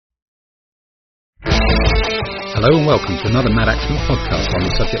Hello and welcome to another Mad Action podcast on the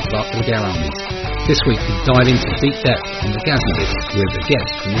subject of the Guerre armies. This week we dive into deep depth on the Ghaznavids with a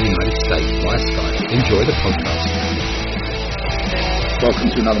guest from the United States via Skype. Enjoy the podcast. Welcome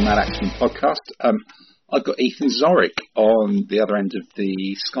to another Mad Action podcast. I've got Ethan Zorick on the other end of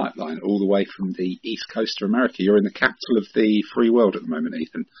the Skype line, all the way from the east coast of America. You're in the capital of the free world at the moment,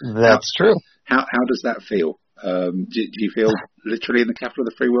 Ethan. That's true. How does that feel? Do you feel literally in the capital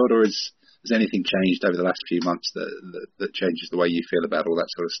of the free world, or has anything changed over the last few months that changes the way you feel about all that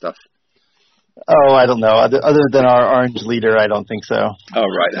sort of stuff? Oh, I don't know. Other than our orange leader, I don't think so. Oh,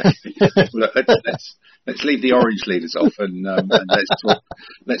 right. Look, let's leave the orange leaders off and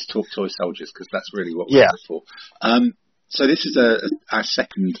let's talk toy soldiers, because that's really what we're here for. So this is our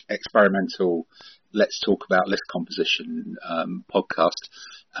second experimental Let's Talk About List Composition podcast.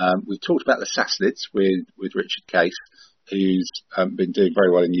 We've talked about the Sassanids with Richard Case, who's been doing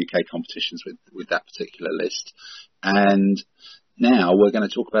very well in UK competitions with that particular list. And now we're going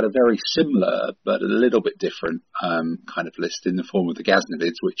to talk about a very similar but a little bit different kind of list in the form of the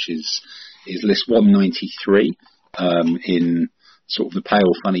Ghaznavids, which is list 193 in sort of the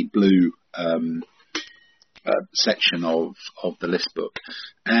pale, funny blue section of the list book.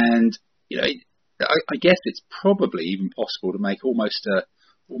 And, you know, I guess it's probably even possible to make almost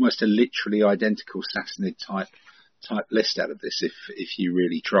a literally identical Sassanid type list out of this if you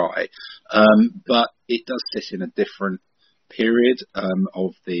really try, but it does sit in a different period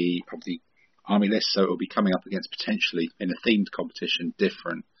of the army list, so it will be coming up against potentially in a themed competition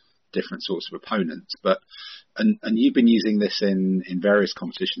different sorts of opponents. But and you've been using this in various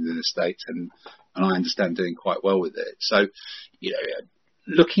competitions in the States, and I understand doing quite well with it. So, you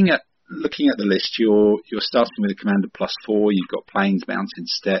know, looking at the list, you're starting with a commander +4. You've got planes,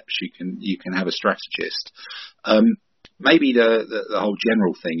 mountains, steppes. You can have a strategist. Maybe the whole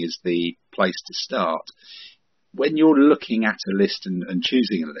general thing is the place to start. When you're looking at a list and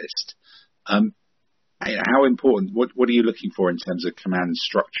choosing a list, how important? What are you looking for in terms of command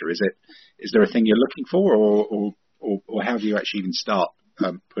structure? Is there a thing you're looking for, or how do you actually even start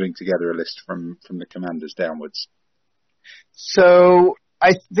putting together a list from the commanders downwards? So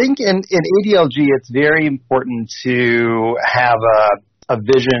I think in ADLG, it's very important to have a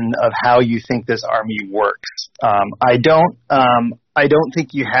vision of how you think this army works. I don't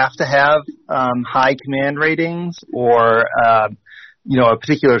think you have to have high command ratings or a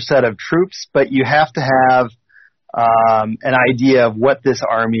particular set of troops, but you have to have an idea of what this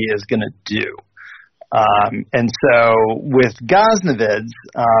army is going to do. And so with Ghaznavids,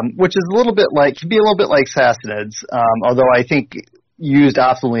 which is can be a little bit like Sassanids, although I think used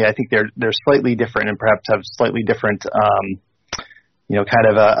optimally, I think they're slightly different and perhaps have slightly different, kind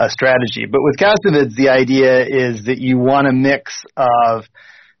of a strategy. But with Ghaznavids, the idea is that you want a mix of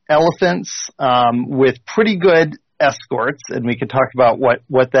elephants with pretty good escorts, and we can talk about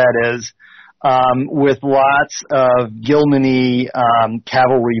what that is, with lots of ghulams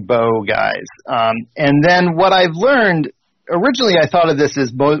cavalry bow guys. And then what I've learned, originally I thought of this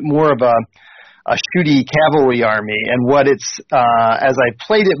as more of a shooty cavalry army, and what it's as I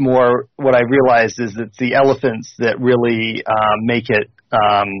played it more, what I realized is it's the elephants that really make it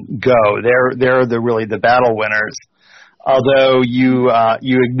go. They're really the battle winners. Although you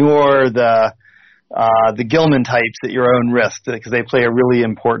ignore the ghulams types at your own risk, because they play a really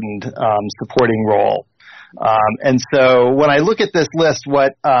important supporting role. And so when I look at this list,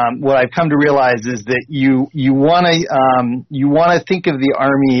 what I've come to realize is that you want to think of the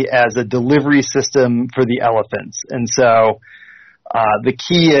army as a delivery system for the elephants. And so the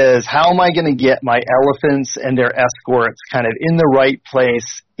key is, how am I going to get my elephants and their escorts kind of in the right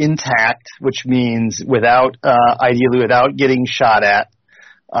place, intact, which means ideally without getting shot at,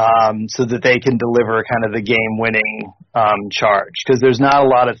 so that they can deliver kind of the game-winning charge, because there's not a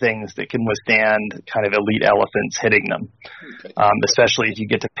lot of things that can withstand kind of elite elephants hitting them, especially if you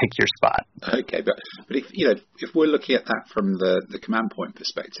get to pick your spot. Okay, but if we're looking at that from the command point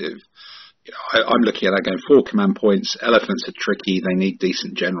perspective, I'm looking at that going 4 command points. Elephants are tricky; they need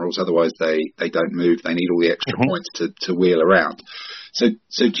decent generals, otherwise they don't move. They need all the extra points to wheel around. So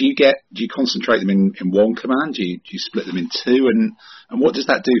do you concentrate them in one command? Do you split them in 2? And what does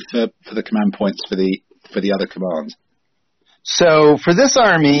that do for the command points for the other commands? So for this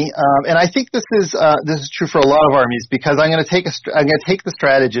army, and I think this is true for a lot of armies, because I'm going to take the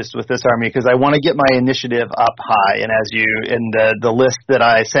strategist with this army, because I want to get my initiative up high. And as you in the list that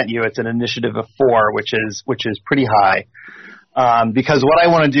I sent you, it's an initiative of 4, which is pretty high. Because what I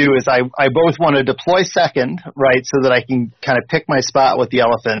want to do is I both want to deploy second, right, so that I can kind of pick my spot with the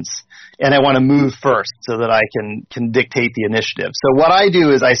elephants, and I want to move first so that I can dictate the initiative. So what I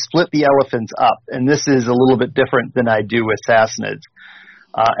do is I split the elephants up, and this is a little bit different than I do with Sassanids.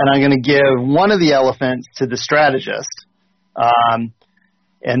 And I'm going to give one of the elephants to the strategist,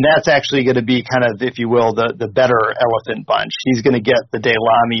 and that's actually going to be kind of, if you will, the better elephant bunch. He's going to get the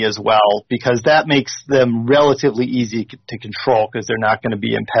Dailami as well, because that makes them relatively easy to control because they're not going to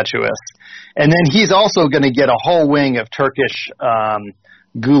be impetuous. And then he's also going to get a whole wing of Turkish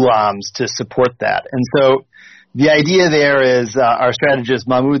ghulams to support that. And so the idea there is our strategist,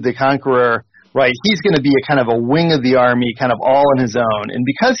 Mahmud the Conqueror, right, he's going to be a kind of a wing of the army, kind of all on his own. And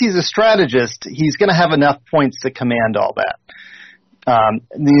because he's a strategist, he's going to have enough points to command all that.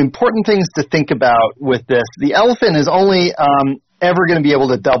 The important things to think about with this, the elephant is only ever going to be able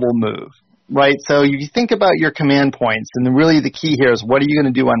to double move, right? So if you think about your command points, and really the key here is what are you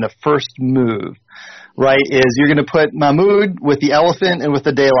going to do on the first move, right, is you're going to put Mahmud with the elephant and with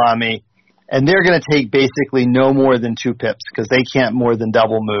the Dailami, and they're going to take basically no more than 2 pips because they can't more than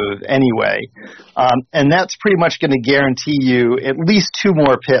double move anyway. And that's pretty much going to guarantee you at least 2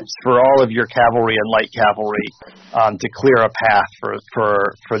 more pips for all of your cavalry and light cavalry to clear a path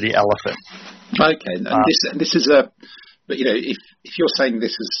for the elephant. Okay, and this is but you know, if you're saying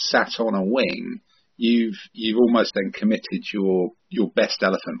this is sat on a wing, you've almost then committed your best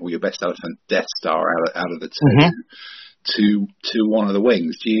elephant or your best elephant Death Star out of the 2 to one of the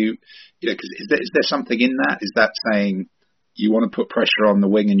wings. Do you? Because is there something in that? Is that saying you want to put pressure on the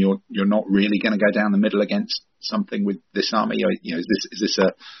wing and you're not really going to go down the middle against something with this army? You know, is this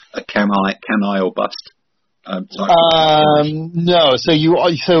a can I or bust? No. So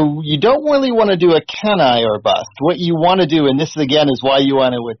you don't really want to do a can I or bust. What you want to do, and this again is why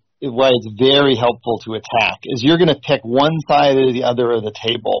it's very helpful to attack, is you're going to pick one side or the other of the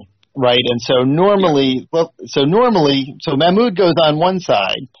table, right? And so normally, Mahmud goes on one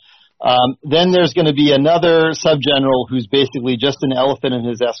side. Then there's going to be another subgeneral who's basically just an elephant and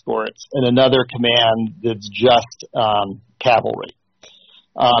his escorts, and another command that's just cavalry.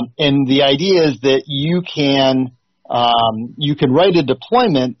 And the idea is that you can write a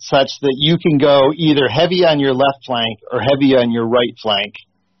deployment such that you can go either heavy on your left flank or heavy on your right flank,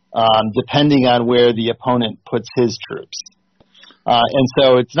 depending on where the opponent puts his troops. And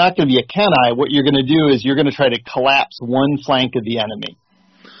so it's not going to be a can I. What you're going to do is you're going to try to collapse one flank of the enemy.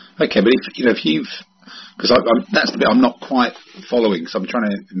 Okay, but if you've, because that's the bit I'm not quite following, so I'm trying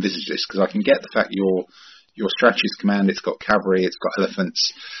to envisage this, because I can get the fact your strategist command, it's got cavalry, it's got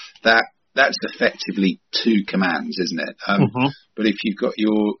elephants, that's effectively 2 commands, isn't it? But if you've got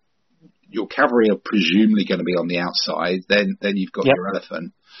your cavalry are presumably going to be on the outside, then you've got your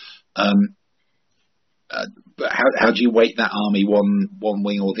elephant. But how do you weight that army one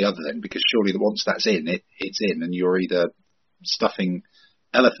wing or the other then? Because surely once that's in, it's in, and you're either stuffing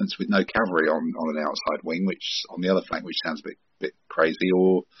elephants with no cavalry on an outside wing, which on the other flank, which sounds a bit crazy,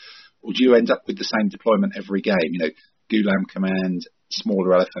 or do you end up with the same deployment every game? You know, Ghulam command,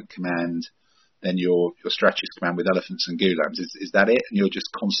 smaller elephant command, then your strategist command with elephants and Ghulams. Is that it? And you're just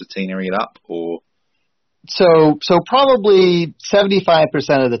concertinaing it up, or? So probably 75%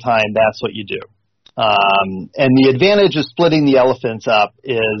 of the time, that's what you do. And the advantage of splitting the elephants up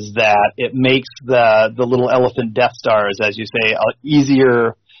is that it makes the little elephant Death Stars, as you say,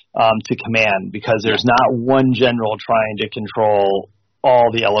 easier to command, because there's not one general trying to control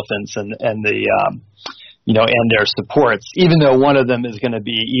all the elephants and the and their supports. Even though one of them is going to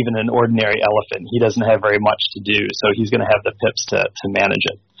be even an ordinary elephant, he doesn't have very much to do, so he's going to have the pips to manage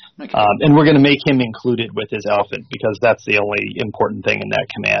it. Okay. And we're going to make him included with his elephant, because that's the only important thing in that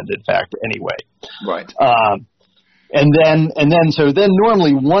command, in fact, anyway. Right. And then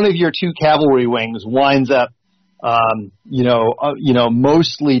normally one of your 2 cavalry wings winds up,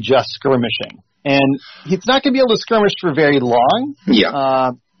 mostly just skirmishing, and it's not going to be able to skirmish for very long.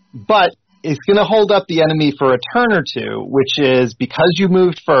 Yeah. But it's going to hold up the enemy for a turn or 2, which is because you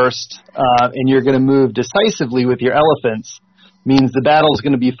moved first, and you're going to move decisively with your elephants, means the battle is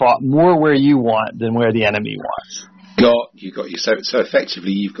going to be fought more where you want than where the enemy wants. Got you. So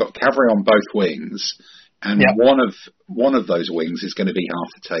effectively, you've got cavalry on both wings, and one of those wings is going to be half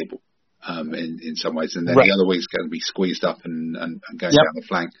the table in some ways, and then the other wing's going to be squeezed up and going down the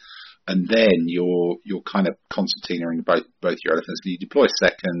flank, and then you're kind of concertinaing both your elephants. You deploy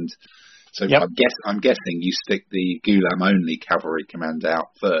second. So I'm guessing you stick the Ghulam only cavalry command out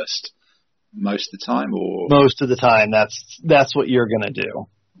first. Most of the time, or most of the time, that's what you're going to do.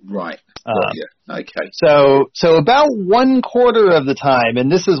 Right. Yeah. Okay. So about 1/4 of the time,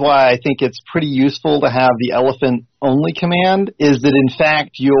 and this is why I think it's pretty useful to have the elephant only command, is that in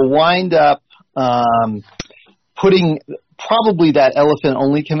fact you'll wind up putting probably that elephant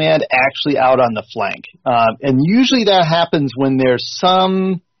only command actually out on the flank. And usually that happens when there's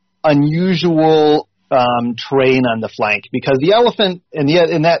some unusual terrain on the flank, because the elephant and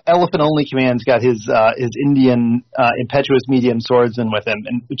that elephant only command's got his Indian impetuous medium swordsman with him,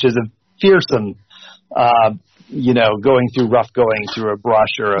 and which is a fearsome, going through a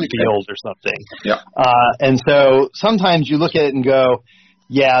brush or a field or something. Yeah. And so sometimes you look at it and go,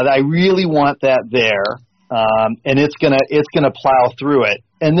 yeah, I really want that there. And it's gonna plow through it.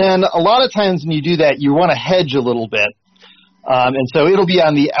 And then a lot of times when you do that, you want to hedge a little bit. And so it'll be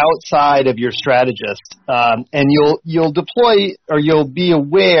on the outside of your strategist. And you'll deploy, or you'll be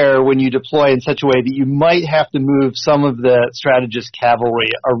aware when you deploy in such a way that you might have to move some of the strategist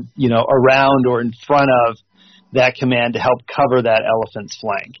cavalry, around or in front of that command to help cover that elephant's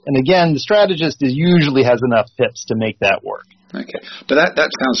flank. And again, the strategist usually has enough pips to make that work. Okay, but that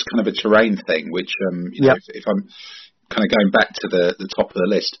sounds kind of a terrain thing, which if I'm kind of going back to the top of the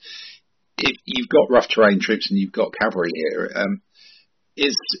list, if you've got rough terrain troops and you've got cavalry here,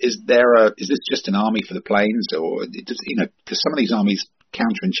 is this just an army for the plains, or because some of these armies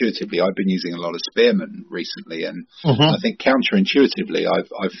counterintuitively, I've been using a lot of spearmen recently, and I think counterintuitively,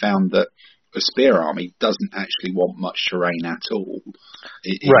 I've found that a spear army doesn't actually want much terrain at all.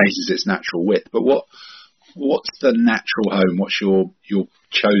 It uses its natural width, but what's the natural home? What's your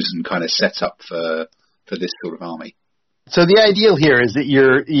chosen kind of setup for this sort of army? So the ideal here is that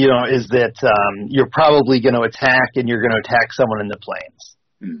you're probably going to attack, and you're going to attack someone in the plains.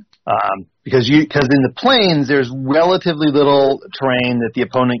 Because in the plains there's relatively little terrain that the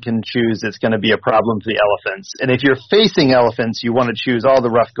opponent can choose that's going to be a problem for the elephants. And if you're facing elephants, you want to choose all the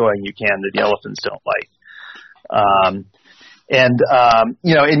rough going you can that the elephants don't like. And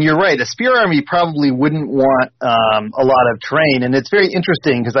you're right, a spear army probably wouldn't want a lot of terrain. And it's very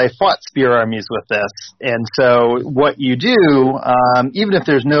interesting because I fought spear armies with this. And so what you do, even if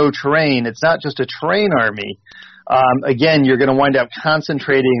there's no terrain, it's not just a terrain army. Again, you're going to wind up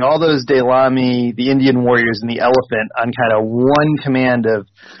concentrating all those Dailami, the Indian warriors, and the elephant on kind of one command of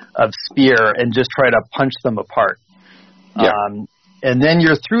spear and just try to punch them apart. Yeah. And then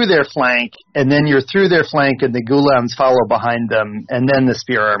you're through their flank, and the ghulams follow behind them, and then the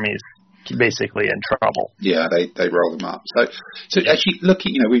spear army's basically in trouble. Yeah, they roll them up. So actually,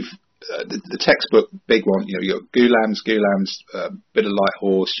 looking, we've the textbook big one. You've got ghulams, bit of light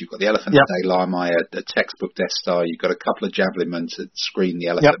horse. You've got the elephant, Dailami, a textbook Death Star. You've got a couple of javelinmen to screen the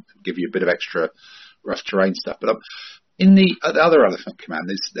elephant, give you a bit of extra rough terrain stuff. But in the other elephant command,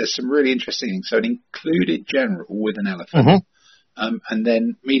 there's some really interesting things. So an included general with an elephant. And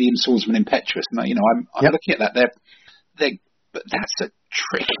then medium swordsman impetuous. And I'm looking at that. But that's a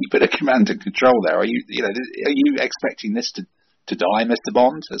tricky bit of command and control there. Are you expecting this to die, Mr.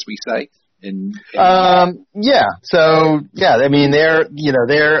 Bond, as we say? Yeah. So yeah, I mean they're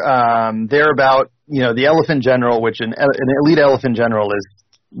about the elephant general, which an elite elephant general is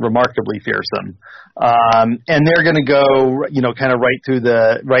remarkably fearsome. And they're going to go, kind of right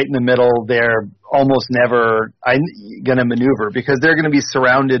in the middle. They're almost never going to maneuver because they're going to be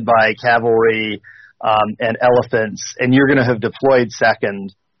surrounded by cavalry and elephants, and you're going to have deployed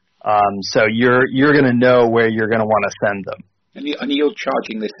second. So you're going to know where you're going to want to send them. And you're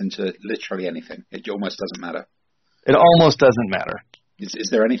charging this into literally anything. It almost doesn't matter. It almost doesn't matter. Is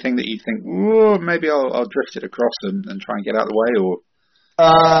there anything that you think, maybe I'll drift it across and try and get out of the way, or?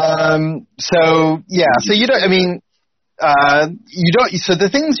 So you don't, so the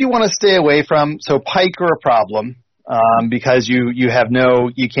things you want to stay away from, so pike are a problem, because you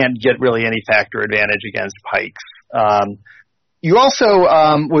can't get really any factor advantage against pikes. You also,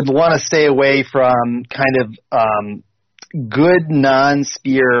 would want to stay away from kind of, good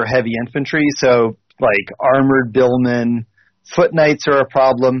non-spear heavy infantry. So like armored billmen, foot knights are a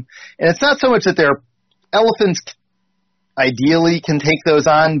problem. And it's not so much that they're elephants ideally can take those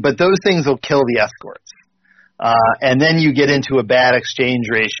on, but those things will kill the escorts. And then you get into a bad exchange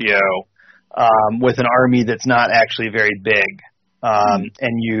ratio with an army that's not actually very big,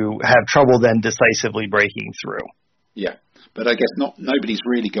 and you have trouble then decisively breaking through. Yeah, but I guess nobody's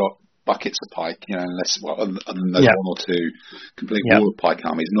really got buckets of pike, unless other than those one or two complete wall of pike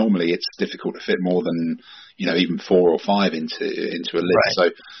armies. Normally, it's difficult to fit more than even 4 or 5 into a list.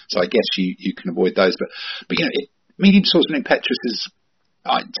 Right. So I guess you can avoid those, but medium swordsman impetuous is,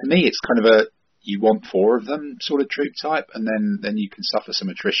 to me, it's kind of you want 4 of them sort of troop type, and then you can suffer some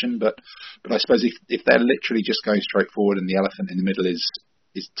attrition. But I suppose if they're literally just going straight forward and the elephant in the middle is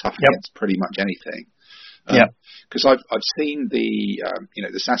is tough against pretty much anything. Because I've seen the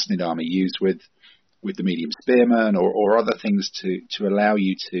the Sassanid army used with the medium spearmen or other things to allow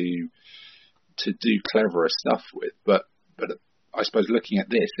you to do cleverer stuff with. But I suppose looking at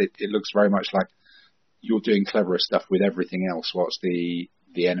this, it looks very much like you're doing cleverer stuff with everything else, whilst the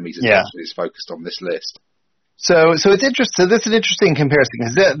enemy's attention is focused on this list. So it's interesting. So this is an interesting comparison,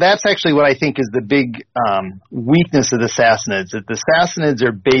 because that's actually what I think is the big weakness of the Sassanids. That the Sassanids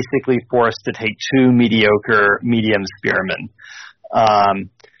are basically forced to take two mediocre medium spearmen,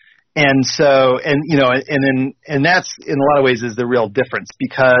 and that's in a lot of ways is the real difference,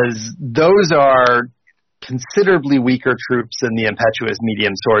 because those are considerably weaker troops than the impetuous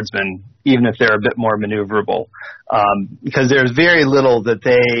medium swordsmen, even if they're a bit more maneuverable, because there's very little that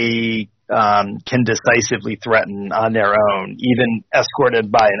they can decisively threaten on their own, even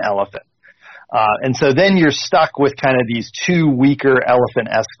escorted by an elephant. And so then you're stuck with kind of these two weaker elephant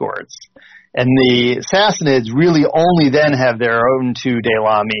escorts. And the Sassanids really only then have their own two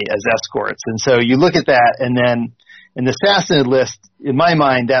Dailami as escorts. And so you look at that, and then in the Sassanid list, in my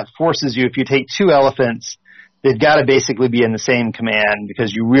mind, that forces you, if you take two elephants, they've got to basically be in the same command,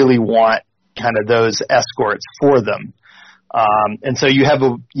 because you really want kind of those escorts for them. And so you have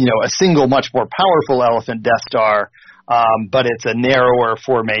a single, much more powerful elephant Death Star, but it's a narrower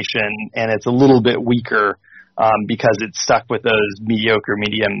formation and it's a little bit weaker, because it's stuck with those mediocre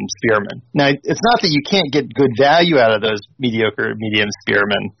medium spearmen. Now, it's not that you can't get good value out of those mediocre medium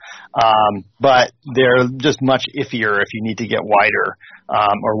spearmen, but they're just much iffier if you need to get wider,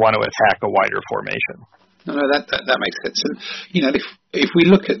 or want to attack a wider formation. No, that makes sense. And if we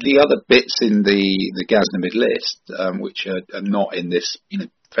look at the other bits in the Ghaznavid list, which are not in this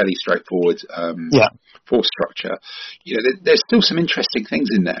fairly straightforward force structure, there's still some interesting things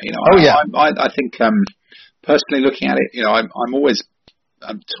in there. I think personally looking at it, I'm always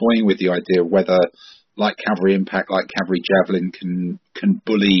toying with the idea of whether light cavalry impact, light cavalry javelin can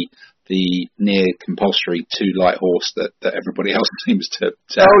bully the near compulsory two light horse that everybody else seems to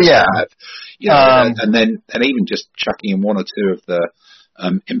have. And even just chucking in one or two of the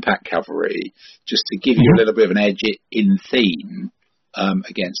impact cavalry, just to give you a little bit of an edge in theme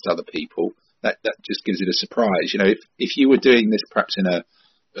against other people. That just gives it a surprise. If you were doing this perhaps in a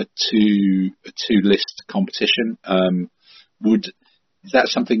two list competition, is that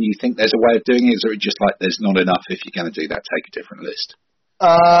something you think there's a way of doing it, or is it just like there's not enough? If you're going to do that, take a different list.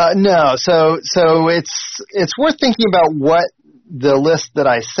 No. So it's worth thinking about what the list that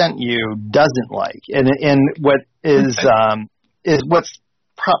I sent you doesn't like, and what is what's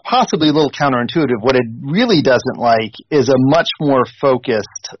possibly a little counterintuitive. What it really doesn't like is a much more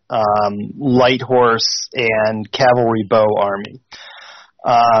focused light horse and cavalry bow army,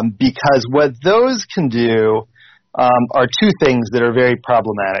 because what those can do are two things that are very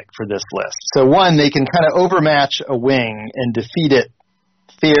problematic for this list. So one, they can kind of overmatch a wing and defeat it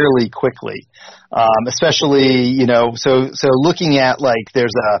fairly quickly, especially, so looking at, like,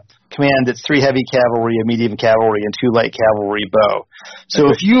 there's a command that's 3 heavy cavalry, a medium cavalry, and 2 light cavalry bow.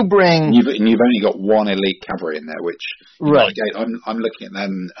 So if you bring... You've only got 1 elite cavalry in there, which... Right. I'm looking at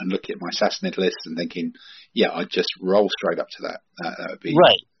them and looking at my Sassanid list and thinking, I'd just roll straight up to that. That would be...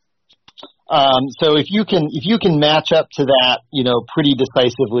 Right. So if you can match up to that, pretty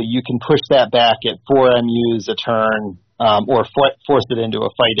decisively, you can push that back at 4 MUs a turn, or force it into a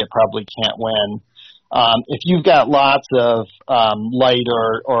fight it probably can't win. If you've got lots of light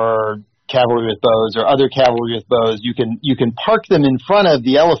or cavalry with bows or other cavalry with bows, you can park them in front of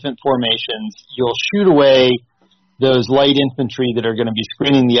the elephant formations. You'll shoot away those light infantry that are going to be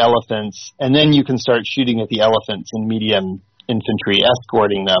screening the elephants, and then you can start shooting at the elephants and medium infantry,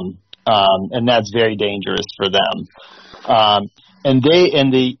 escorting them, and that's very dangerous for them. And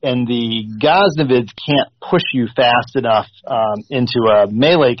the Ghaznavids can't push you fast enough into a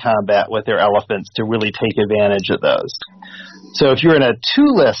melee combat with their elephants to really take advantage of those. So if you're in a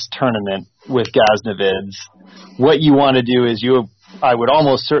 2-list tournament with Ghaznavids, what you want to do is I would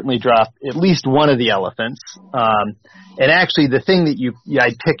almost certainly drop at least one of the elephants. And actually, the thing that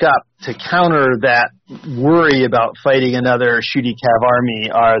I'd pick up to counter that worry about fighting another shooty cav army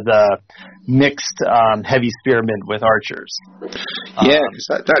are the mixed heavy spearmen with archers. Because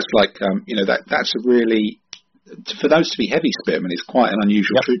that's like that's a really, for those to be heavy spearmen is quite an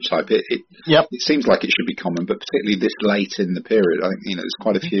unusual troop type. It seems like it should be common, but particularly this late in the period, I think there's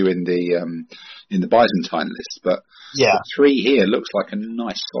quite a few in the Byzantine list, but 3 here looks like a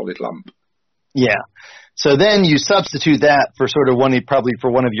nice solid lump. Yeah. So then you substitute that for sort of probably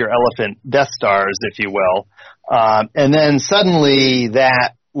for one of your elephant Death Stars, if you will, and then suddenly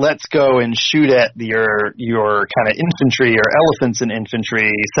that let's go and shoot at your kind of infantry or elephants in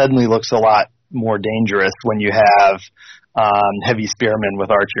infantry suddenly looks a lot more dangerous when you have heavy spearmen with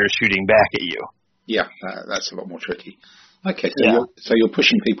archers shooting back at you. Yeah, that's a lot more tricky. Okay, so you're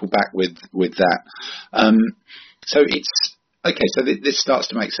pushing people back with that. So it's okay. So this starts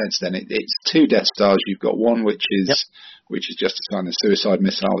to make sense then. It's 2 Death Stars. You've got one which is just a sign of suicide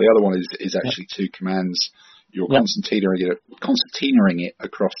missile. The other one is actually 2 commands. You're concertinaing it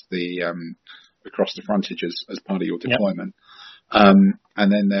across the frontage as part of your deployment. And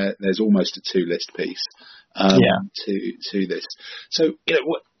then there's almost a 2 list piece to this. So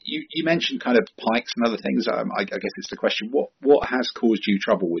what you mentioned kind of pikes and other things. I guess it's the question: what has caused you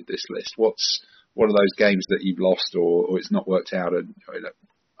trouble with this list? What are those games that you've lost or it's not worked out, other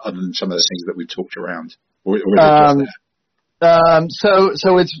than some of the things that we've talked around, or is it just there?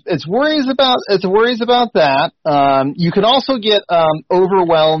 So it's worries about that. You can also get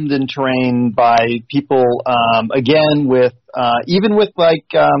overwhelmed in terrain by people again with even with like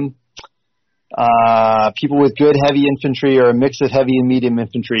people with good heavy infantry or a mix of heavy and medium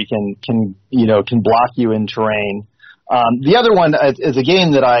infantry can block you in terrain. The other one is a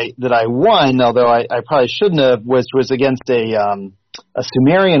game that I won, although I probably shouldn't have, was against a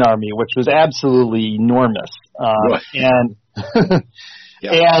Sumerian army, which was absolutely enormous. Right. And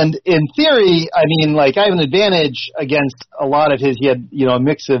and in theory, I mean, like, I have an advantage against a lot of his. He had, a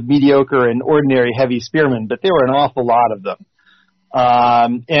mix of mediocre and ordinary heavy spearmen, but there were an awful lot of them.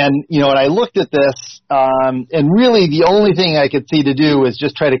 And I looked at this, and really the only thing I could see to do was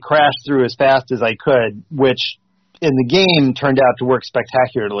just try to crash through as fast as I could, which in the game turned out to work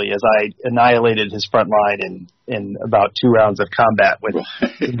spectacularly as I annihilated his front line in about 2 rounds of combat with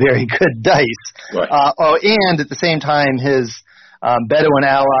very good dice. Right. And at the same time, his Bedouin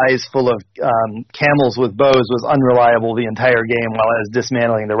allies full of camels with bows was unreliable the entire game while I was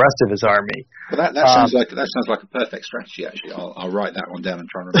dismantling the rest of his army. Well, that sounds like a perfect strategy. Actually, I'll write that one down and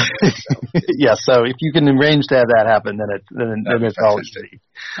try and remember it myself. Yeah, so if you can arrange to have that happen, then it's all easy.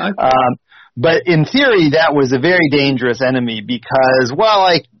 Okay. But in theory, that was a very dangerous enemy because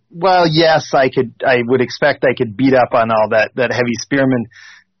yes, I would expect I could beat up on all that heavy spearman.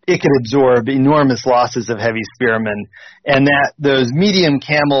 It could absorb enormous losses of heavy spearmen, and that those medium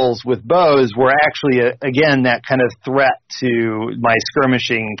camels with bows were actually again that kind of threat to my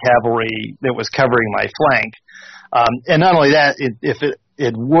skirmishing cavalry that was covering my flank. And not only that,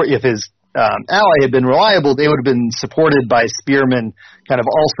 if his ally had been reliable, they would have been supported by spearmen kind of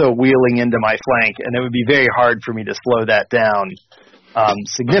also wheeling into my flank, and it would be very hard for me to slow that down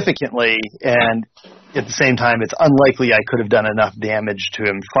significantly. And at the same time, it's unlikely I could have done enough damage to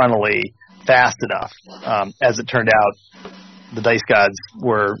him frontally fast enough. As it turned out, the dice gods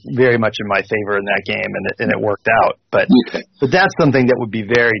were very much in my favor in that game, and it worked out. But that's something that would be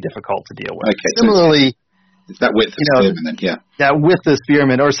very difficult to deal with. Okay, similarly, it's that width of spearman, then, yeah. That width of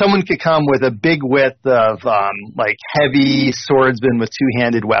spearman, or someone could come with a big width of like heavy swordsmen with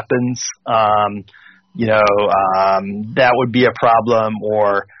 2-handed weapons. That would be a problem,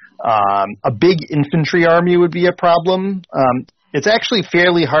 or a big infantry army would be a problem. It's actually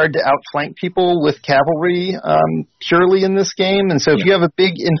fairly hard to outflank people with cavalry purely in this game, and so if you have a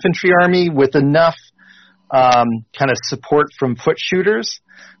big infantry army with enough kind of support from foot shooters,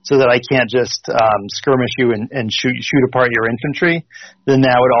 so that I can't just skirmish you and shoot apart your infantry, then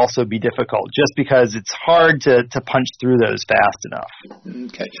that would also be difficult, just because it's hard to punch through those fast enough.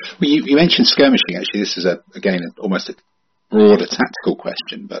 Okay. Well, you mentioned skirmishing. Actually, this is almost a broader tactical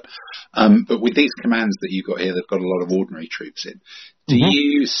question, but with these commands that you've got here, they've got a lot of ordinary troops in. Do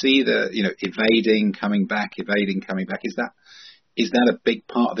you see the evading, coming back? Is that a big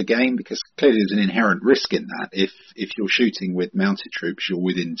part of the game? Because clearly there's an inherent risk in that. If you're shooting with mounted troops, you're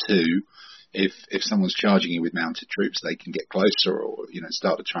within 2. If someone's charging you with mounted troops, they can get closer, or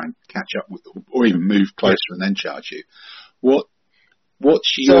start to try and catch up with, or even move closer and then charge you.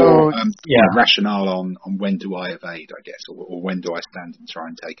 What's your rationale on when do I evade, I guess, or when do I stand and try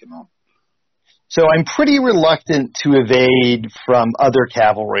and take him on? So I'm pretty reluctant to evade from other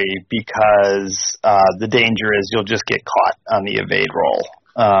cavalry because the danger is you'll just get caught on the evade roll,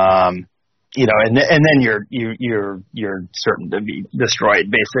 and then you're certain to be destroyed,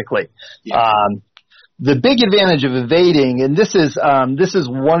 basically. Yeah. The big advantage of evading, and this is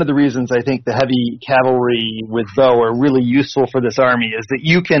one of the reasons I think the heavy cavalry with bow are really useful for this army, is that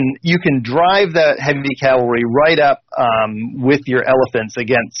you can drive that heavy cavalry right up with your elephants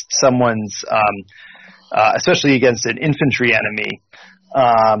against someone's, especially against an infantry enemy.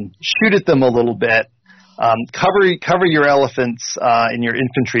 Shoot at them a little bit, cover your elephants in your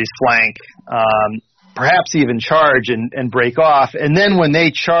infantry's flank, perhaps even charge and break off. And then when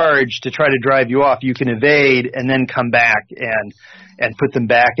they charge to try to drive you off, you can evade and then come back and put them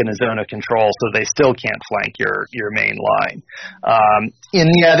back in a zone of control so they still can't flank your main line.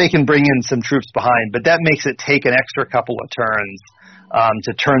 They can bring in some troops behind, but that makes it take an extra couple of turns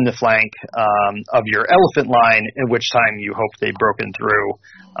to turn the flank of your elephant line, at which time you hope they've broken through,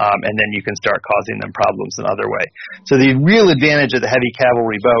 and then you can start causing them problems another way. So the real advantage of the heavy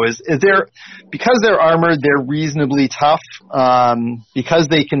cavalry bow is because they're armored, they're reasonably tough. Because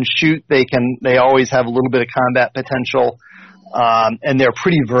they can shoot, they always have a little bit of combat potential, and they're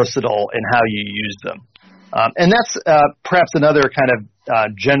pretty versatile in how you use them. And that's perhaps another kind of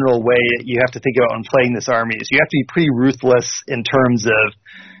general way you have to think about when playing this army is you have to be pretty ruthless in terms of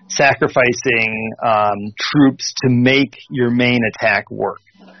sacrificing troops to make your main attack work.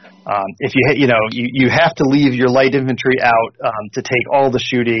 If you have to leave your light infantry out to take all the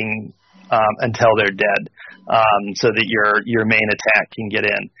shooting until they're dead, so that your main attack can get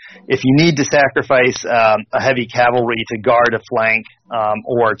in. If you need to sacrifice a heavy cavalry to guard a flank,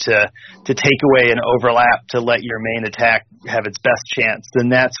 or to take away an overlap to let your main attack have its best chance, then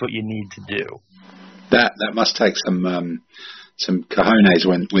that's what you need to do. That must take some cojones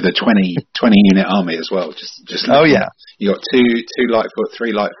with a 20 unit army as well. Just oh yeah, you got two Lightfoot,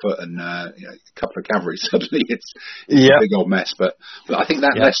 3 Lightfoot, and a couple of cavalry. Suddenly it's a big old mess. But I think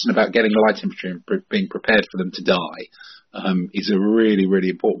that lesson about getting the light infantry and being prepared for them to die is a really, really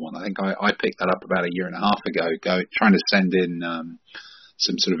important one. I think I picked that up about a year and a half ago, trying to send in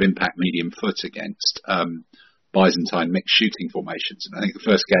some sort of impact medium foot against Byzantine mixed shooting formations. And I think the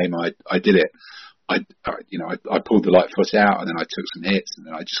first game I did it, I pulled the Lightfoot out, and then I took some hits, and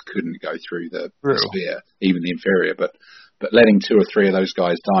then I just couldn't go through the spear, even the inferior. But letting 2 or 3 of those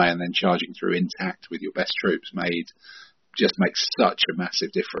guys die and then charging through intact with your best troops makes such a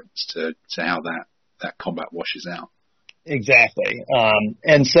massive difference to how that combat washes out. Exactly.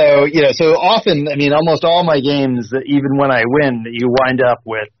 And so often, I mean, almost all my games, even when I win, you wind up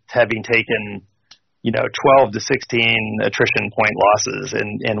with having taken, 12 to 16 attrition point losses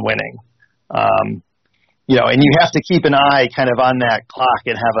in winning. And you have to keep an eye kind of on that clock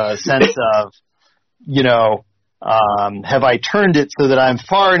and have a sense of, have I turned it so that I'm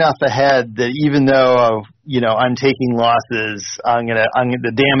far enough ahead that even though, I'm taking losses,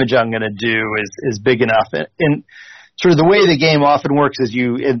 the damage I'm going to do is big enough. And sort of the way the game often works is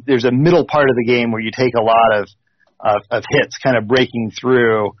there's a middle part of the game where you take a lot of hits kind of breaking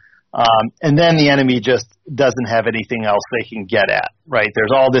through. And then the enemy just doesn't have anything else they can get at, right?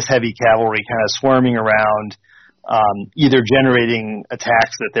 There's all this heavy cavalry kind of swarming around, either generating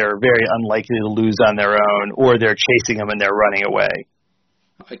attacks that they're very unlikely to lose on their own, or they're chasing them and they're running away.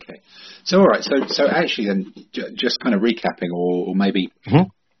 Okay. So, all right. So actually then, just kind of recapping or maybe trying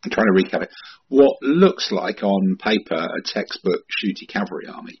to recap it, what looks like on paper a textbook shooty cavalry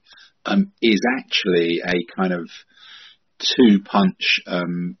army is actually a kind of 2-punch,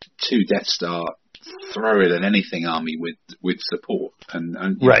 2 Death Star, throw it at anything army with support, and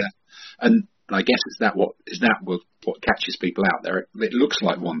right. And I guess is that what catches people out there? It looks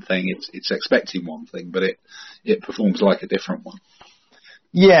like one thing, it's expecting one thing, but it performs like a different one.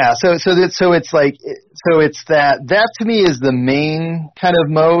 Yeah, so it's that to me is the main kind of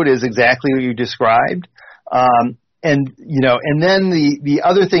mode, is exactly what you described. And then the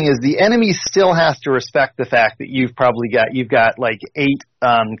other thing is the enemy still has to respect the fact that you've got like 8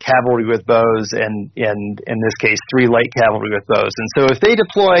 cavalry with bows, and in this case 3 light cavalry with bows. And so if they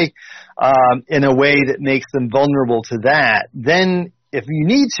deploy in a way that makes them vulnerable to that, then if you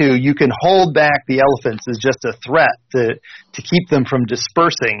need to, you can hold back the elephants as just a threat to keep them from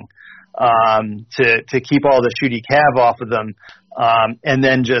dispersing, to keep all the shooty cav off of them. And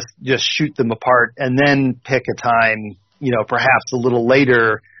then just shoot them apart, and then pick a time, perhaps a little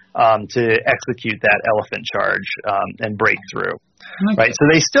later, to execute that elephant charge, and break through. Okay. Right. So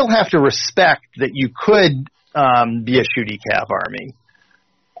they still have to respect that you could, be a shooty cav army.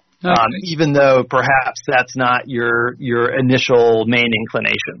 Okay. Even though perhaps that's not your initial main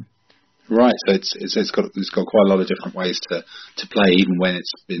inclination. Right. So it's got quite a lot of different ways to play, even when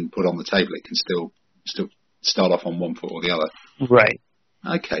it's been put on the table. It can still start off on one foot or the other. Right.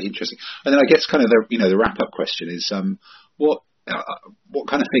 Okay, interesting. And then I guess kind of the wrap up question is what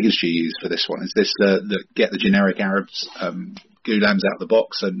kind of figures do you use for this one? Is this the get the generic Arabs ghulams out of the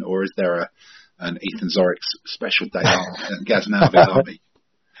box, or is there an Ethan Zorick special Dailami Ghaznavid army?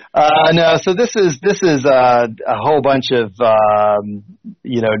 No, so this is a whole bunch of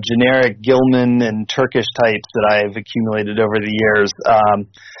generic Gilman and Turkish types that I've accumulated over the years.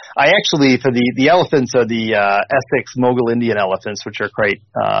 I actually, for the elephants, are the Essex Mogul Indian elephants, which are quite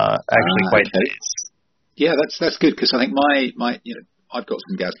nice. Yeah, that's good, because I think my I've got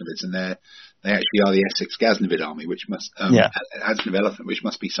some Ghaznavids, and they actually are the Essex Ghaznavid army, which must Ghaznavid elephant, which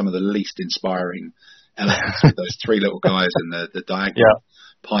must be some of the least inspiring elephants, with those three little guys and the diagonal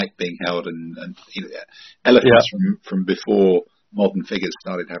pike being held, and elephants from before modern figures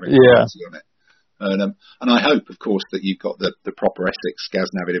started having on it. And I hope, of course, that you've got the proper Essex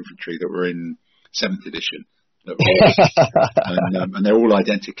Ghaznavid infantry that were in 7th edition. And they're all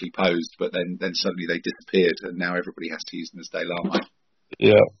identically posed, but then suddenly they disappeared, and now everybody has to use them as Dailami.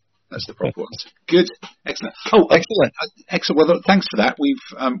 Yeah. That's the proper ones. Good. Excellent. Excellent. Well, thanks for that.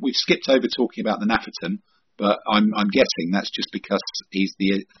 We've skipped over talking about the Naffatun, but I'm guessing that's just because he's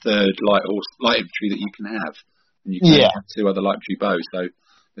the third light infantry that you can have. And you can have 2 other light infantry bows, so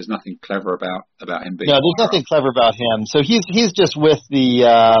there's nothing clever about him being. No, there's nothing clever about him. So he's just with the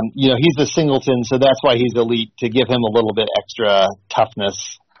he's the singleton, so that's why he's elite, to give him a little bit extra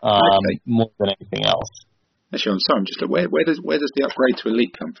toughness more than anything else. Actually, I'm sorry, I'm just where does the upgrade to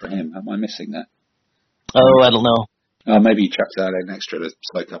elite come for him? Am I missing that? Oh, I don't know. Maybe he chucks out an extra to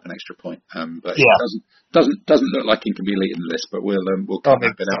soak up an extra point. But it doesn't look like he can be elite in the list. But we'll cut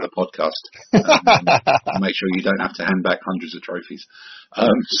that bit out of the podcast and make sure you don't have to hand back hundreds of trophies. I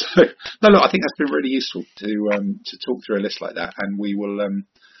think that's been really useful to talk through a list like that. And we will,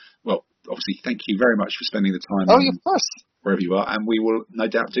 obviously, thank you very much for spending the time. Oh, of course. Wherever you are, and we will no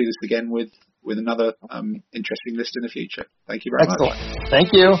doubt do this again with another interesting list in the future. Thank you very much. Excellent.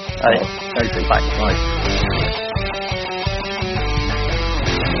 Thank you. All right. Bye.